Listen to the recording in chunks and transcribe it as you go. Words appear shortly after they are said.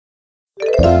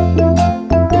Come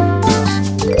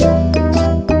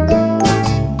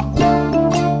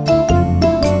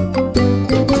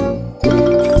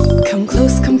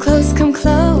close, come close, come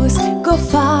close. Go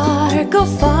far, go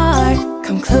far.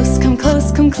 Come close, come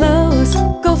close, come close.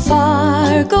 Go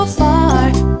far, go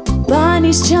far.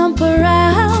 Bunnies jump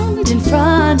around in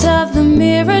front of the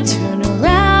mirror. Turn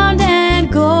around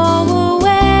and go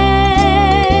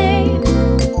away.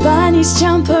 Bunnies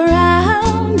jump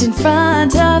around in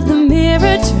front of the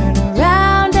mirror. Turn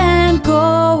around and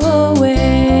go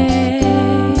away.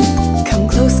 Come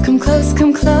close, come close,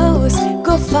 come close.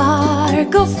 Go far,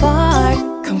 go far.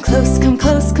 Come close, come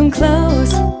close, come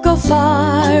close. Go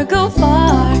far, go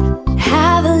far.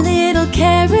 Have a little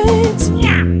carrot.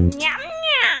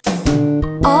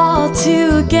 All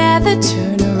together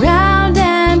turn around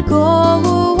and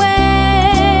go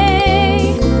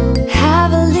away.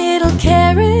 Have a little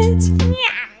carrot.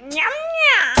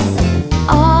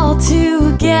 All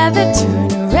together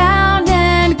turn around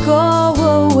and go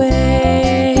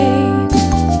away.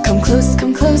 Come close,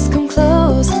 come close, come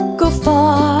close. Go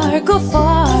far, go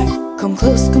far. Come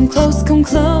close, come close, come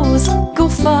close. Go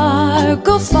far,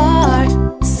 go far.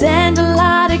 Send a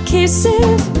lot of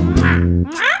kisses.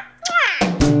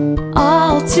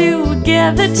 All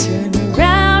together turn